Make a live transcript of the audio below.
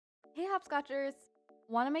Hopscotchers!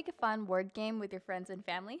 Want to make a fun word game with your friends and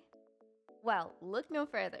family? Well, look no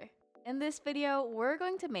further. In this video, we're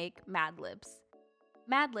going to make Mad Libs.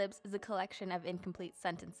 Mad Libs is a collection of incomplete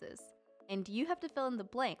sentences, and you have to fill in the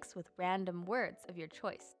blanks with random words of your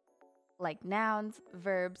choice, like nouns,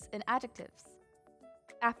 verbs, and adjectives.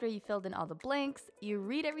 After you've filled in all the blanks, you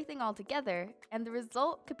read everything all together, and the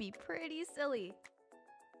result could be pretty silly.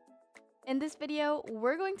 In this video,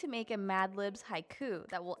 we're going to make a Mad Libs haiku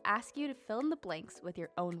that will ask you to fill in the blanks with your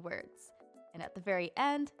own words. And at the very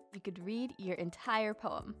end, you could read your entire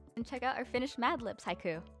poem. And check out our finished Mad Libs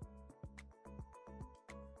haiku.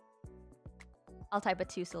 I'll type a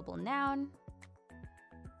 2-syllable noun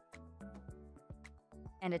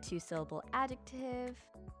and a 2-syllable adjective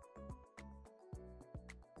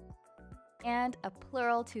and a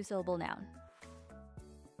plural 2-syllable noun.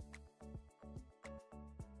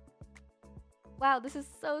 Wow, this is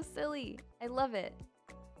so silly. I love it.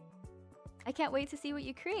 I can't wait to see what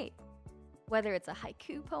you create. Whether it's a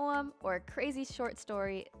haiku poem or a crazy short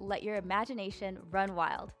story, let your imagination run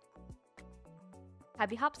wild.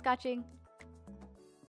 Happy hopscotching!